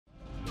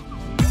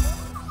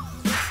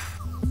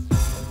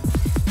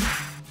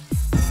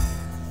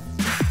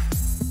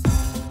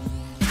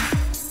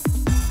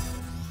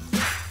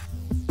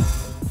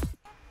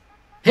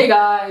Hey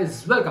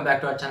guys, welcome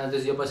back to our channel.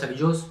 This is your boy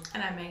Jadoo.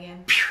 And I'm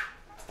Megan.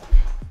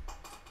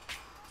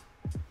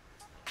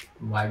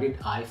 Why did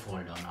I fall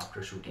down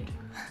after shooting?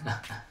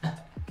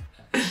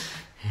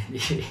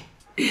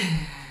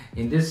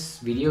 In this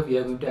video, we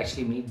are going to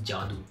actually meet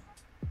Jadoo.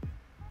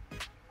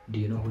 Do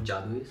you know who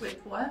Jadoo is? Wait,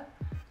 what?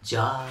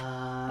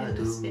 Jadoo. In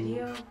this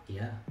video?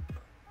 Yeah.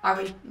 Are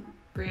we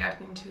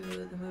reacting to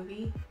the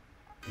movie?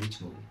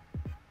 Which movie?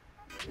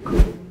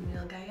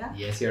 Gaya?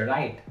 Yes, you're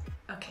right.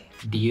 Okay.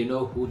 Do you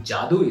know who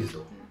Jadoo is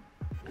though?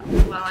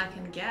 Well, I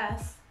can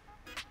guess.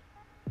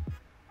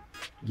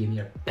 Give me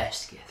your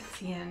best guess. Is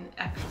he an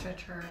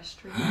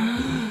extraterrestrial?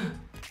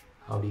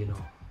 How do you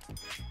know?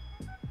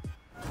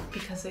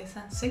 Because they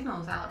sent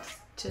signals out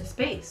to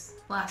space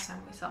last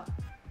time we saw.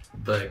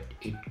 But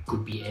it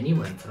could be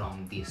anyone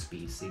from this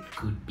space. It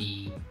could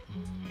be,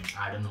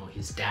 I don't know,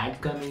 his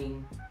dad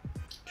coming.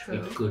 True.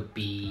 It could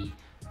be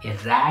a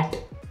rat.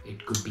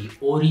 It could be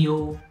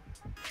Oreo.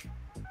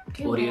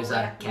 Okay, Oreos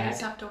well, are we cat.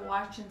 just have to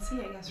watch and see,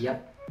 I guess.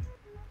 Yep.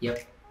 Yep.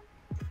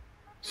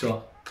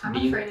 So, I'm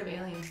afraid of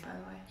aliens, by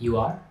the way. You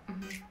are?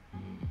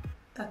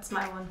 That's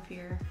my one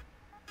fear.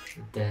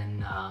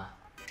 Then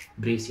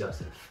brace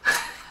yourself.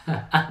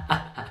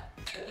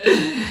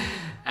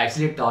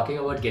 Actually, talking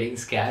about getting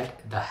scared,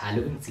 the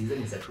Halloween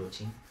season is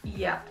approaching.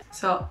 Yeah.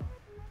 So,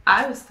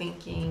 I was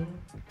thinking,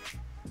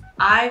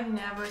 I've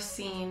never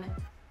seen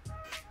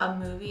a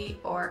movie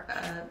or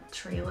a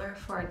trailer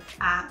for an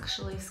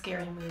actually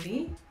scary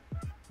movie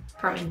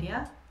from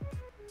India.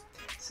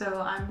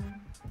 So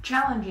I'm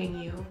challenging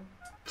you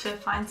to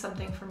find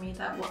something for me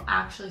that will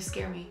actually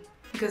scare me,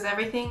 because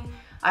everything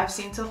I've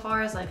seen so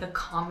far is like a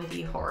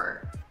comedy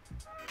horror.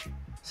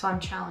 So I'm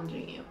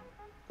challenging you.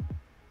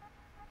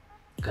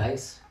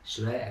 Guys,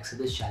 should I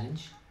accept this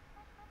challenge?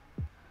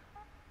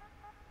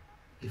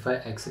 If I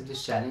accept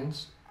this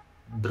challenge,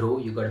 bro,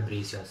 you gotta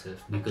brace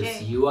yourself, because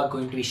Okay. you are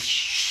going to be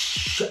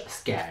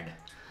scared.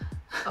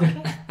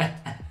 Okay.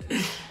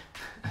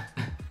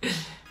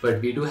 But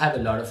we do have a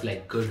lot of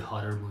like good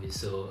horror movies,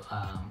 so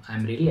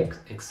I'm really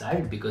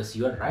excited, because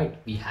you are right,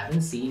 we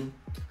haven't seen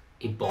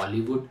a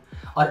Bollywood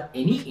or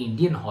any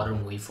Indian horror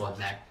movie for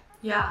that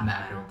Yeah,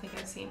 matter. I don't think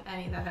I've seen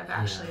any that have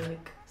actually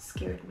like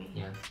scared me.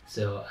 Yeah,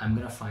 so I'm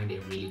gonna find a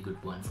really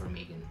good one for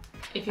Megan.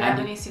 If you have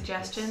any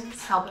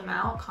suggestions, help him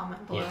out,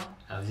 comment below. Yeah,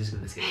 I was just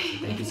gonna say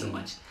that. Thank you so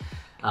much.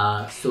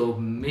 So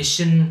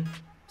mission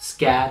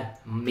scare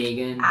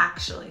Megan.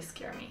 Actually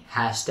scare me.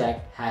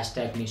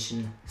 Hashtag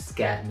mission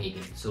scare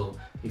Megan. So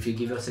if you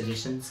give your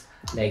suggestions,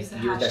 like Use the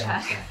use that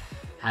hashtag.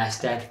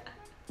 hashtag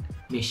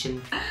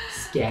mission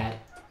scare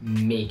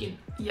Megan.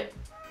 Yep.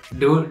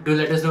 Do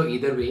let us know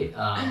either way,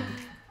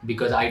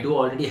 because I do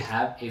already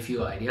have a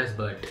few ideas,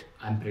 but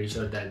I'm pretty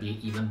sure there'll be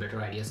even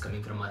better ideas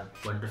coming from our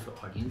wonderful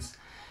audience.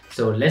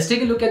 So let's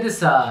take a look at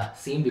this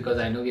scene, because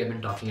I know we have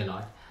been talking a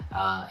lot.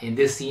 In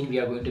this scene, we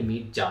are going to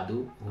meet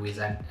Jadoo, who is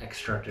an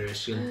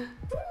extraterrestrial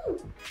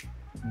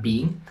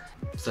being.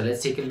 So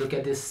let's take a look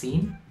at this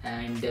scene,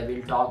 and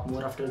we'll talk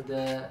more after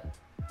the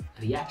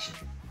reaction.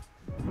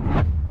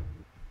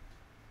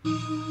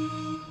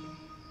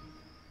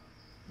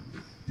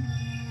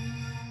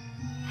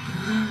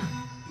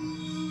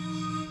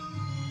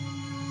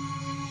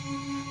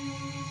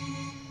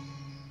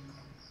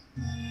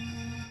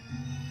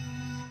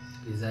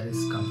 Is that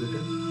his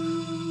computer?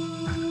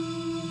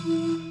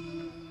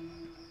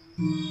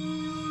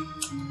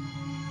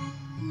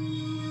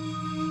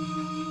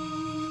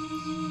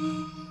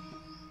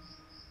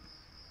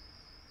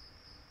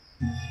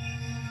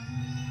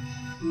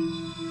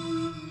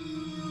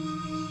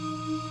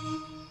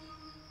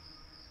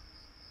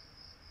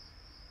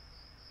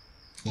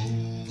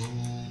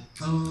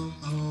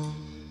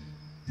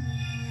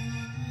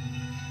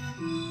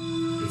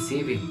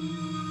 Receiving.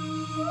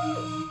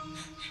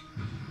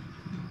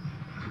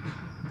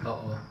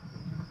 Uh-oh,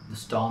 the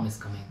storm is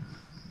coming.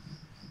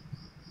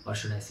 Or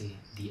should I say,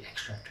 the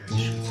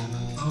extraterrestrials.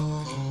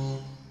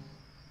 Uh-oh.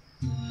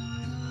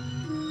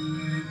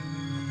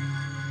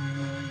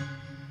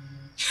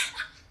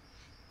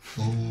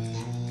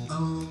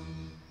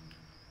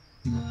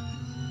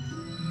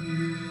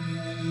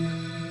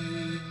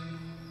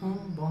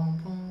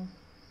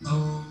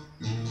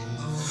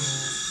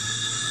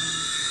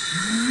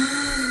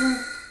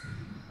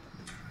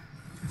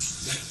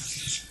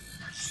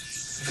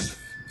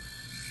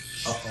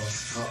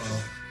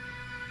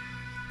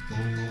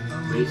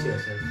 Brace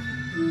yourself.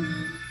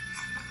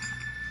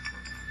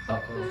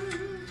 Uh-oh.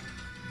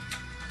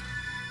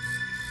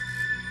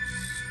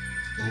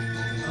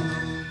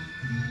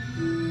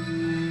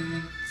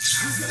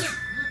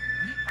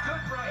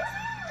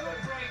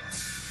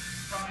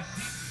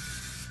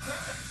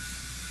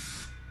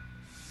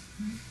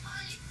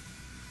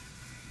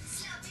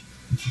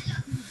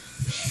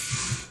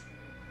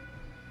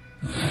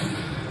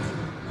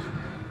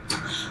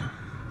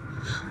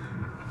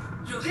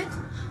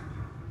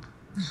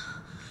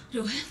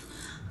 Rohit?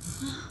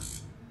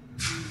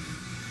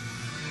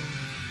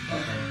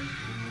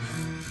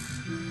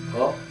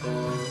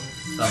 Uh-oh.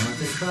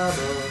 Someone's in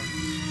trouble.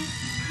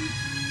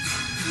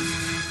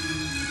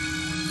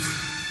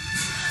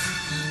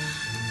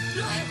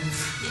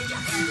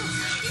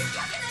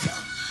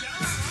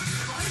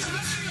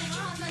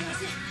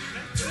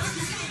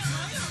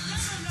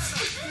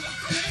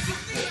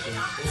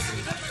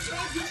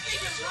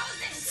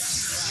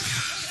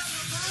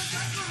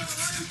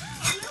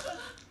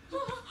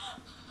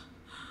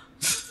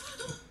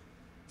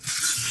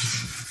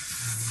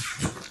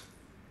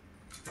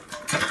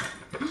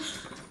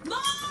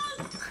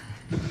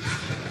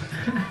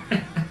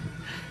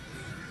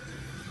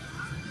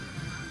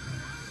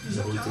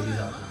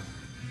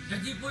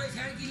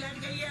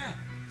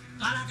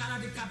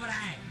 दिखता पड़ा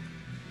है।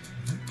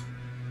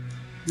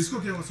 इसको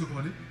क्या हुआ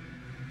सुखवानी?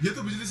 ये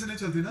तो बिजली से नहीं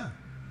चलती ना।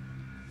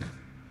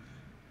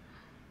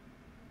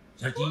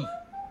 सर जी,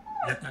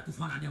 लगता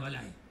तूफान आने वाला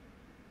है,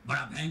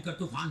 बड़ा भयंकर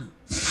तूफान।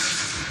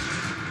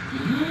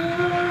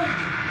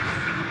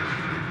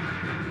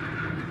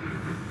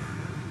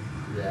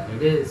 There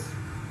it is.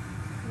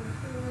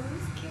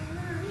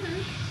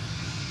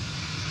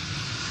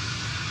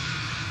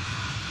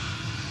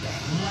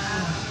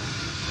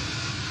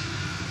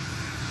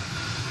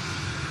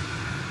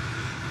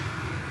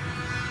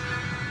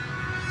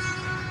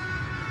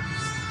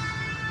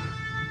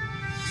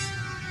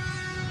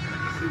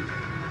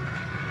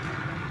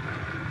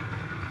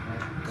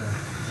 What the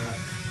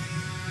heck?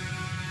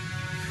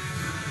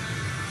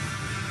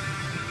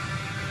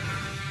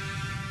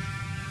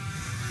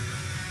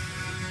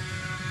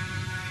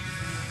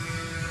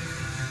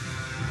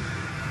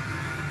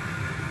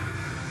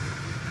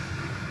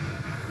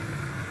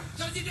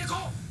 Sir जी देखो,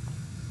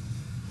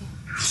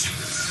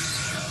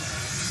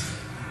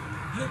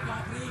 अरे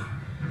बाप रे,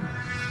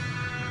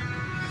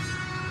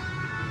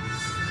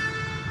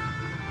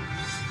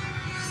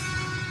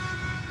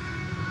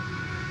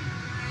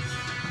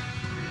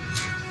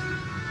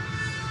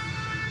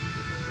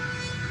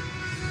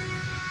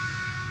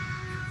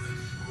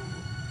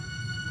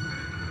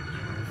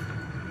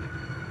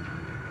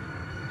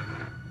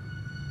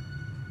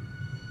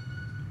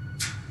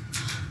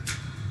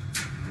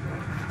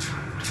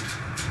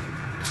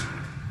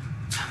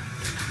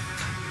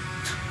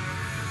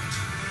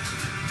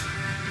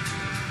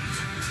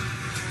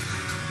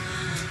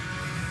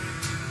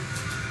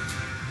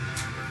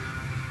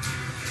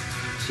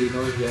 She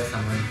knows there's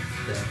someone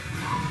there.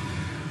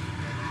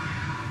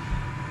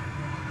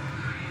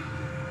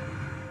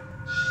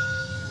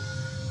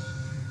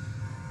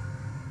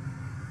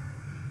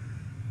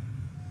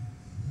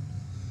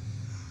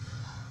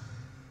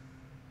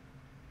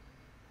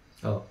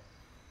 Oh,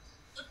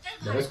 Uttar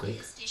that was Bharat quick.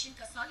 के स्टेशन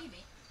कसौली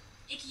में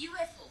एक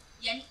यूएफओ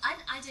यानी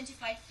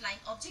अनआइडेंटिफाइड फ्लाइंग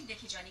ऑब्जेक्ट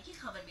देखे जाने की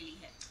खबर मिली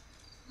है।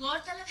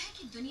 गौरतलब है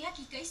कि दुनिया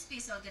की कई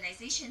स्पेस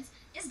ऑर्गेनाइजेशंस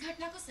इस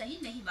घटना को सही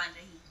नहीं मान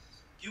रही,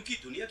 क्योंकि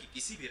दुनिया की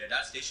किसी भी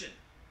रडार स्टेशन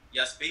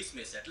या स्पेस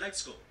में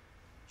सैटेलाइट्स को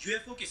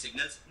यूएफओ के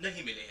सिग्नल्स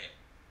नहीं मिले हैं।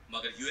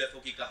 मगर यूएफओ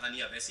की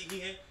कहानियां वैसी ही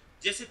हैं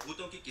जैसे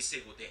भूतों के किस्से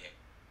होते हैं।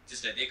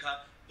 जिसने देखा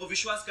वो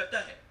विश्वास करता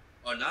है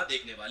और ना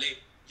देखने वाले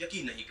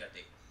यकीन नहीं करते।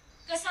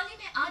 कसौली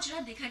में आज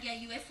रात देखा गया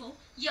यूएफओ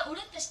या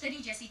उड़न तश्तरी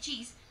जैसी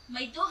चीज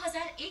मई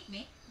 2001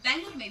 में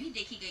बेंगलुरु में भी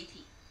देखी गई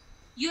थी।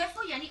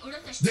 यूएफओ यानी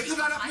उड़न तश्तरी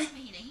देखा ना भारत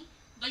में ही नहीं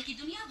बल्कि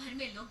दुनिया भर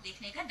में लोग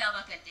देखने का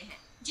दावा करते हैं,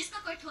 जिसका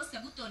कोई ठोस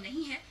सबूत तो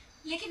नहीं है,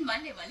 लेकिन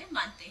मानने वाले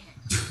मानते हैं।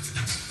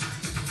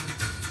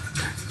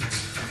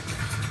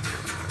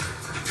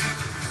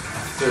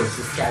 Of course,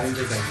 the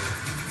scavengers are here.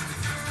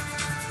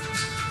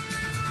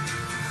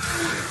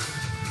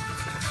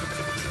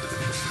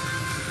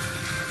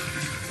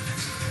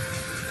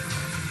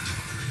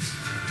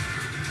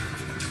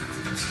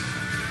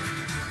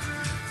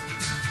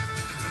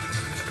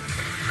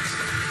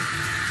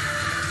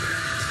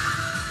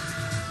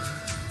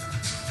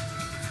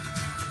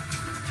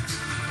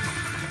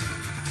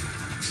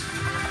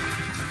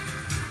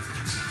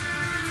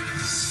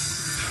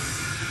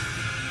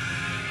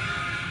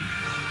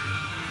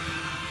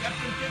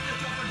 Captain take the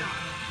chopper down.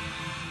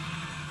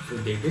 So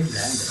they did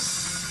land there.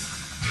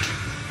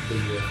 The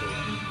UFO.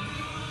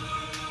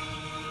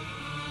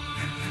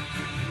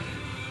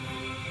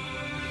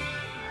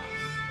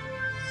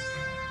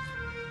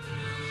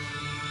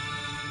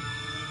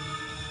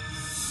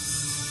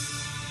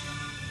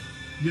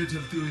 ये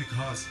जलती हुई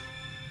घास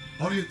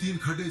और ये 3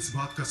 खड्डे इस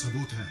बात का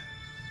सबूत हैं।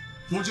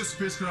 वो जो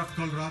स्पेसक्राफ्ट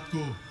कल रात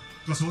को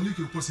कसौली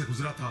के ऊपर से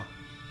गुजरा था,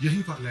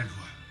 यहीं पर लैंड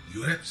हुआ है।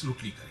 You are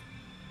absolutely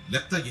correct.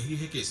 लगता यही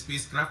है कि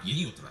स्पेसक्राफ्ट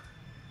यहीं उतरा था।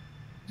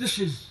 This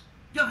is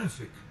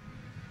terrific.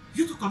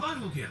 ये तो कमाल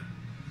हो गया।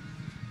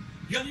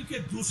 यानी कि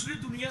दूसरी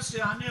दुनिया से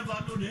आने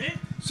वालों ने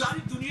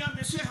सारी दुनिया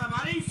में से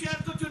हमारे ही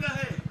शहर को चुना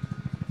है।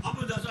 अब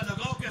अंदाजा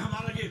लगाओ कि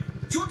हमारा ये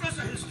छोटा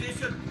सा हिल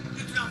स्टेशन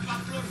कितना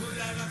पॉपुलर हो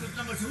जाएगा,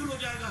 कितना मशहूर हो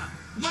जाएगा।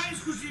 मैं इस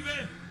खुशी में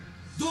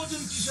 2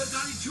 दिन की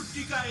सरकारी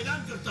छुट्टी का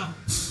ऐलान करता हूँ।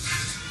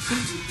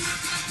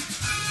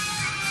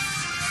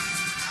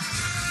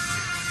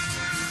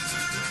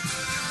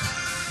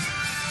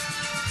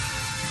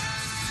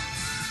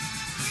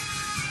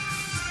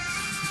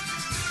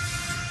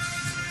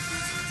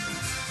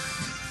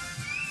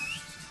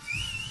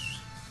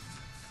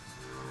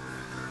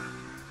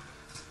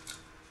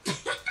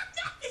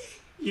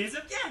 ये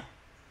सब क्या है?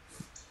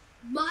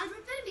 बाल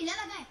रोड पर मेला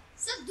लगा है,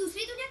 सब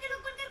दूसरी दुनिया के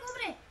लोग बनकर घूम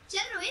रहे।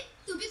 चल रोहित,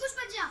 तू भी कुछ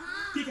बन जा।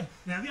 ठीक है,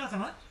 मैं भी आता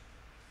हूँ।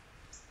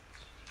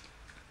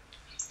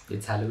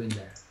 It's Halloween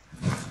there.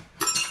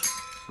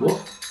 Whoa.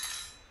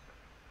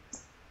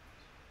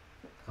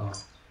 Oh,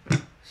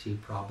 she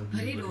probably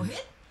अरे wouldn't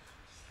Rohit,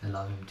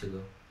 allow him to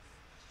go.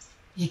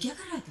 ये क्या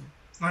कर रहा है तू?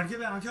 आंखें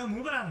पे आंखें और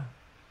मुंह बनाना।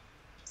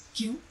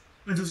 क्यों?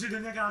 मैं दूसरी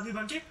दुनिया का आदमी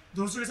बन के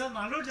दोस्तों के साथ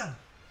माल रोड जाना।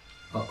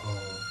 Uh-oh.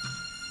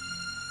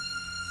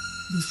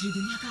 दूसरी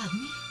दुनिया का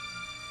आदमी?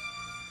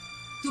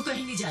 तू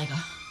कहीं नहीं जाएगा।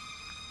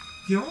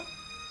 क्यों?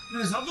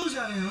 मैं सब लोग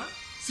जा रहे हैं ना।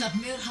 सब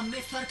में और हम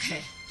में फर्क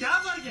है। क्या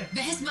फर्क है?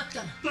 बहस मत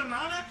कर। पर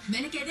माँ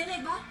मैंने कह दिया ना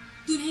एक बार,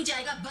 तू नहीं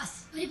जाएगा बस।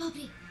 अरे बाप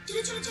रे,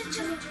 चलो चलो चलो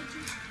चलो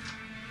चलो।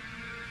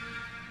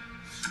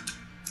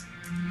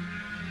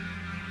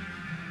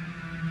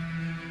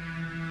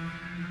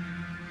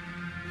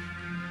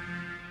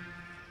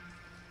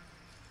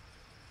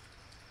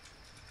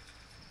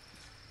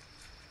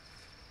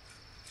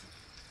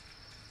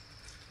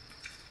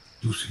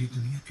 दूसरी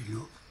दुनिया के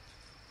लोग,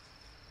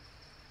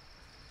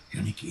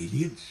 यानी कि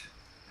एलियंस।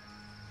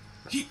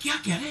 ये क्या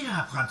कह रहे हैं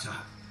आप खान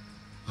साहब?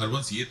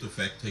 हरवंश, ये तो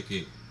फैक्ट है कि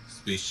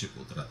स्पेसशिप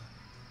उतरा था,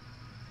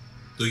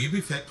 तो ये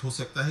भी फैक्ट हो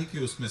सकता है कि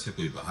उसमें से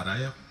कोई बाहर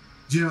आया।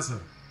 जी हाँ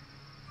सर,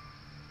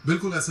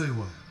 बिल्कुल ऐसा ही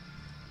हुआ है।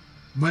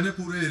 मैंने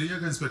पूरे एरिया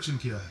का इंस्पेक्शन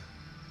किया है।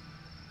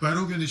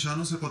 पैरों के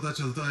निशानों से पता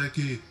चलता है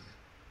कि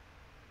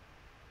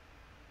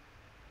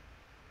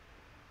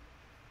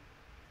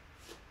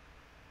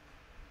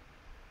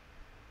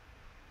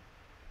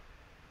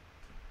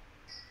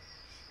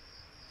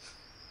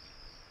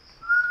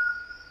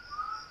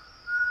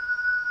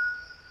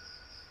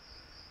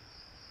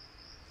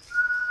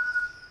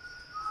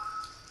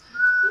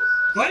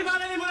कोई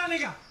बहाना नहीं बुलाने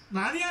का,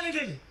 वहां नहीं आने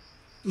देंगे।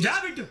 तू जा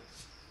बिट्टू।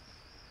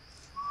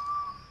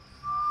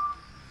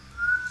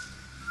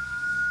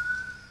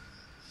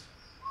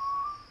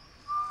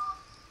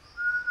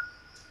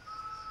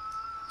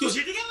 तू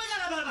सीटी क्या बजा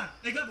रहा है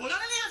बार-बार? एक बार बोला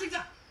ना, नहीं आ सकता।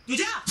 तू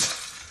जा।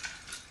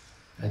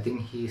 I think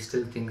he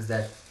still thinks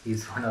that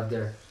he's one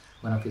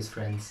of his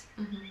friends.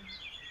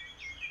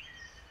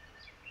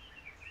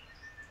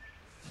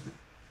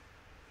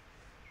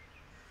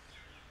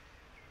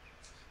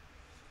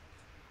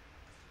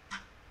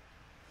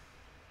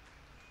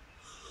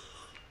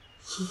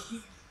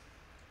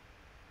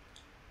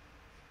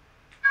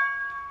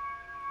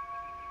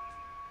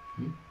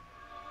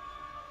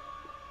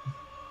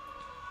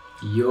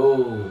 Yo,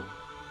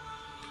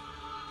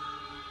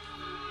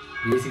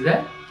 did you see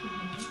that?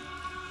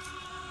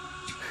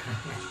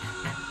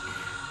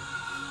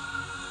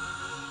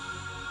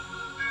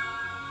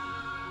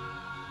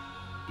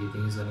 Do you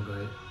think he's gonna go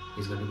ahead?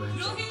 He's gonna go and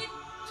check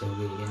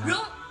the alien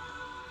out?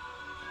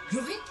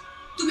 Rohit,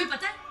 तुम्हें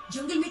पता है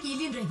जंगल में एक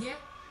alien रह गया है।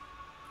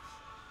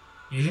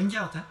 Alien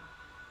क्या होता है?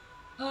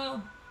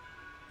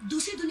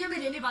 दूसरी दुनिया में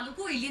रहने वालों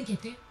को एलियन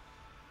कहते हैं।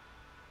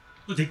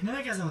 तो दिखने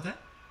में कैसा होता है?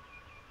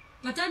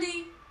 पता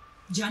नहीं,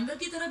 जानवर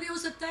की तरह भी हो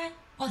सकता है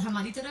और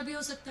हमारी तरह भी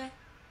हो सकता है।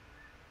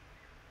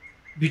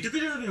 बिट्टू की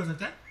जैसा भी हो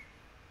सकता है।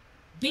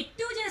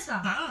 बिट्टू जैसा?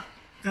 हाँ,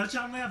 कल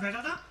शाम में यहाँ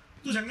बैठा था,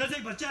 तू जंगल से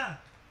एक बच्चा है,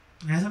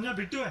 मैं समझा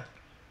बिट्टू है।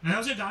 मैंने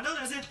उसे डांटा और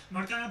ऐसे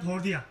मटका में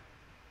फोड़ दिया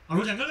और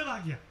वो जंगल में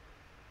भाग गया।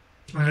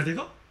 मैंने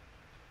देखो,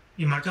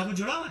 ये मटका कुछ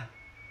जुड़ा हुआ है।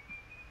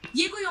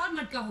 ये कोई और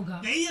मटका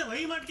होगा। नहीं है,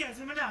 वही मटका।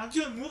 ऐसे मैंने आँख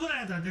से मुंह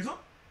बनाया था, देखो।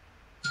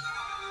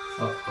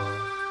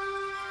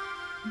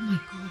 Oh my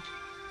God,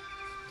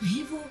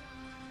 कहीं वो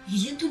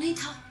एलियन तो नहीं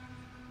था?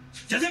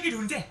 चल जाके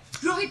ढूंढते।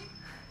 रोहित,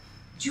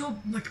 जो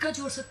मटका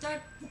जोड़ सकता है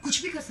वो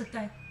कुछ भी कर सकता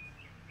है।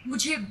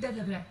 मुझे डर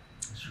लग रहा है।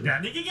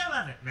 डरने की क्या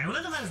बात है? मैं हूं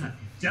ना तुम्हारे साथ।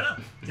 चलो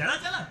चलो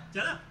चलो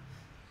चलो।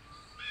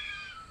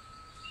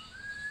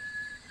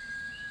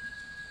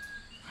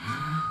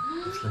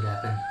 What's going to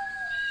happen?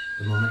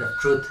 The moment of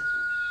truth.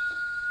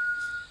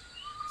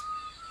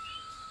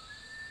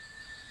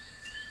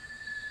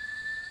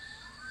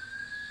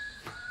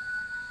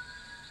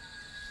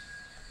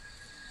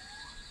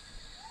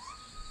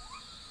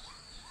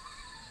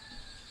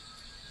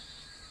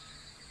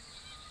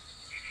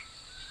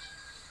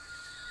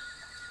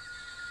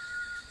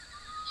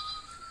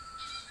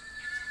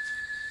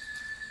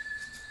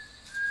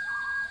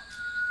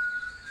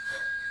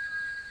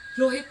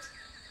 Rohit,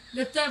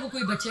 लगता है वो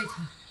कोई बच्चा ही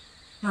था।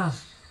 हाँ,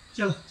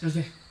 चलो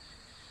चलते।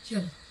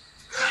 चलो।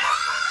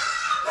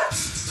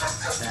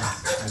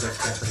 I got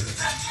scared for a bit.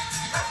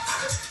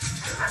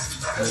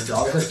 The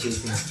dogs are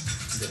chasing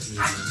the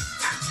aliens.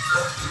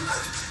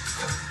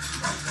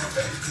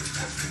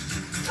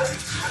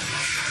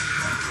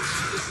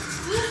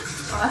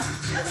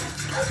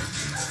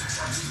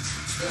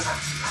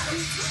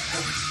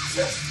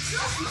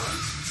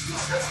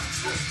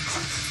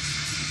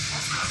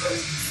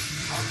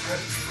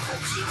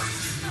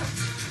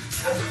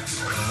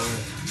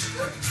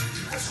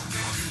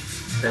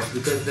 That's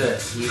because the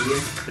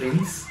alien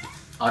prints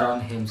are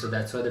on him, so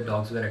that's why the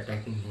dogs were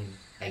attacking him,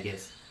 I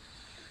guess.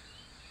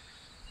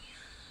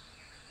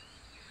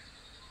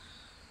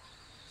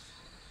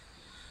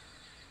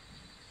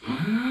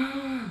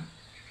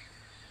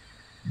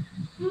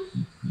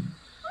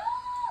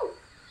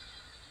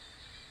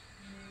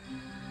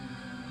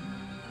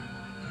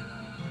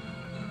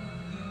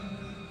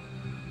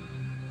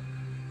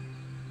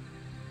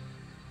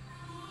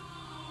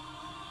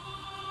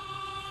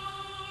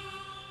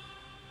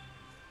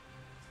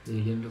 The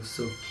alien looks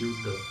so cute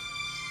though.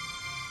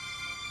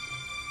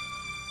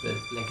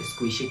 Like a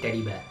squishy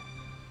teddy bear.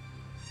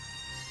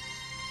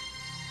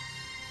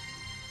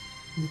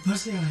 ऊपर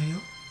से आए हो?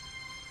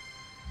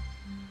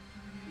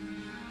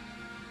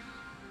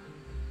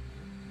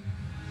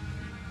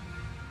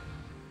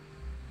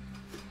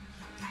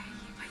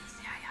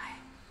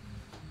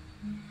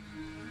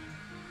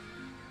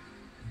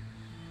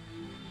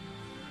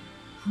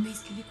 हमें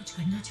इसके लिए कुछ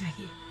करना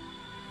चाहिए।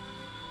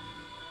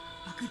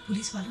 अगर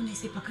पुलिस वालों ने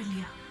इसे पकड़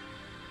लिया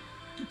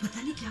तो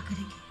पता नहीं क्या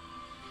करेंगे,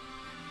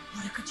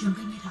 और अगर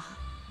जंगल में रहा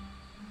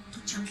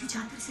तो जंगली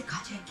जानवर इसे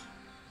खा जाएंगे।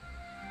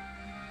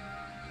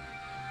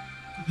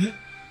 तो फिर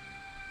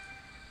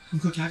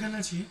हमको क्या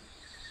करना चाहिए?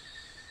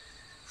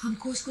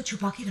 हमको उसको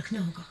छुपा के रखना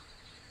होगा।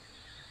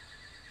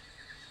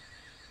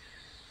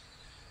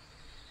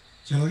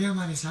 चलोगे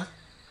हमारे साथ?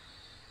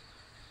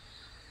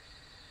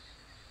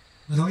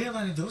 बनोगे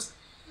हमारे दोस्त?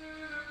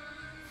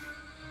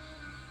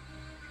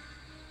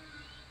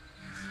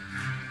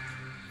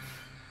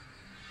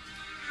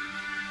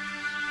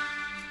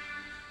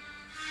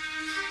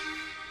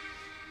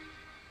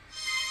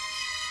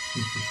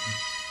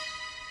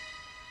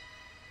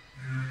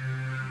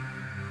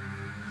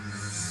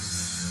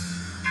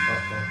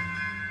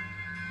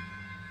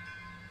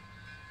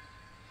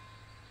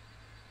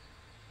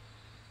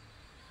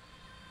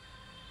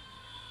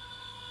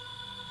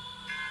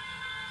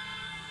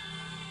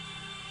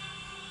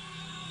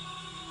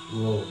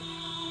 Whoa.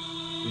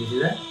 You see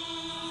that?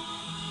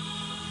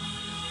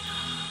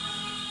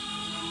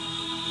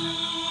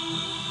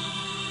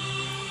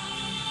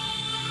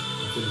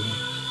 What's it doing?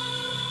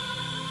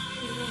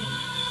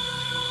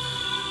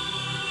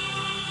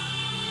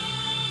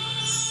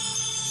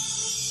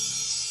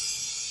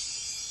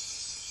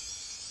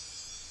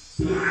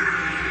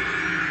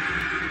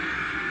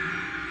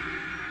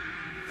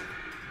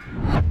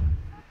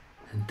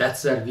 And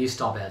that's where we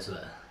stop as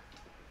well.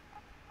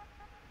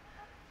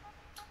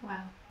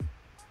 Wow.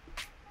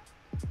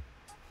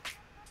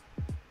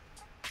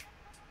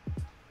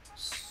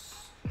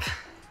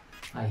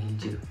 I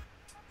healed you.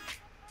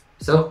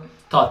 So,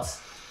 thoughts?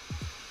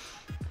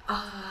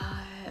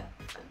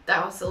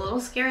 That was a little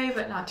scary,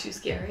 but not too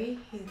scary.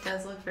 He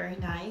does look very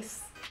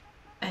nice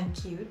and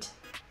cute.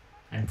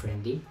 And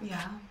friendly?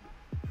 Yeah.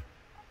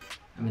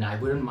 I mean, I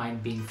wouldn't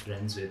mind being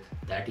friends with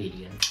that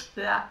alien.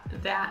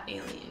 That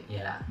alien.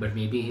 Yeah, but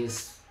maybe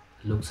his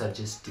looks are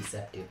just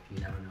deceptive. You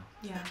never know.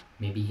 Yeah.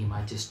 Maybe he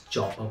might just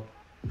chop up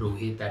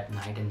Rohit that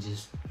night and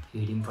just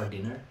eat him for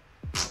dinner.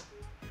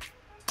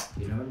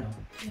 You never know.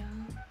 Yeah.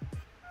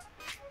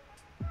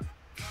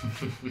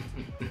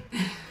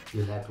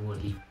 You'll have to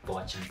only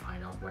watch and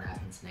find out what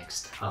happens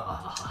next.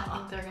 I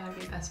think they're gonna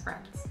be best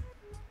friends.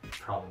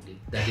 Probably.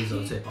 That is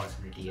also a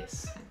possibility,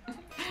 yes.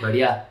 But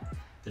yeah,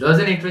 it was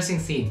an interesting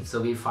scene. So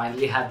we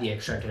finally have the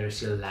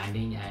extraterrestrial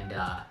landing, and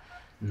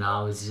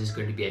now it's just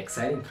going to be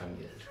exciting from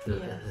here.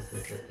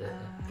 Yes.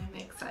 I'm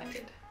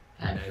excited.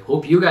 And I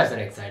hope you guys are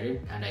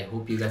excited, and I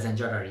hope you guys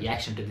enjoyed our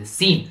reaction to this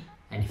scene.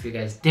 And if you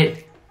guys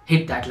did,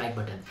 hit that like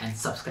button and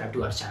subscribe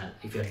to our channel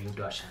if you're new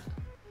to our channel.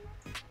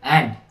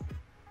 And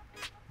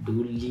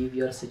do leave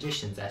your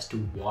suggestions as to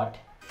what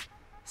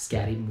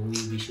scary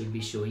movie we should be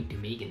showing to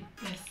Megan.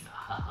 Yes.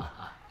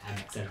 I'm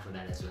excited for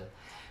that as well.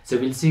 So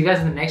we'll see you guys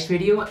in the next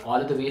video.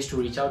 All of the ways to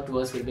reach out to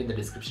us will be in the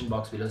description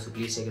box below, so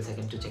please take a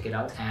second to check it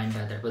out. And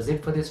that was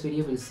it for this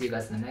video. We'll see you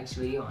guys in the next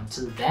video.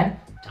 Until then,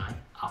 time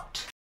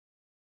out.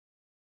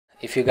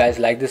 If you guys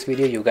like this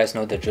video, you guys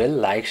know the drill.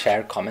 Like,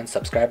 share, comment,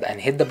 subscribe,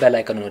 and hit the bell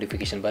icon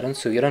notification button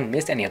so you don't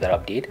miss any other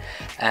update.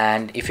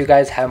 And if you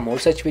guys have more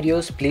such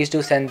videos, please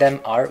do send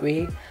them our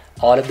way.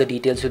 All of the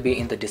details will be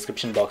in the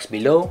description box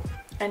below.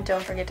 And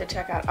don't forget to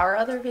check out our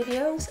other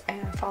videos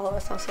and follow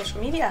us on social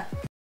media.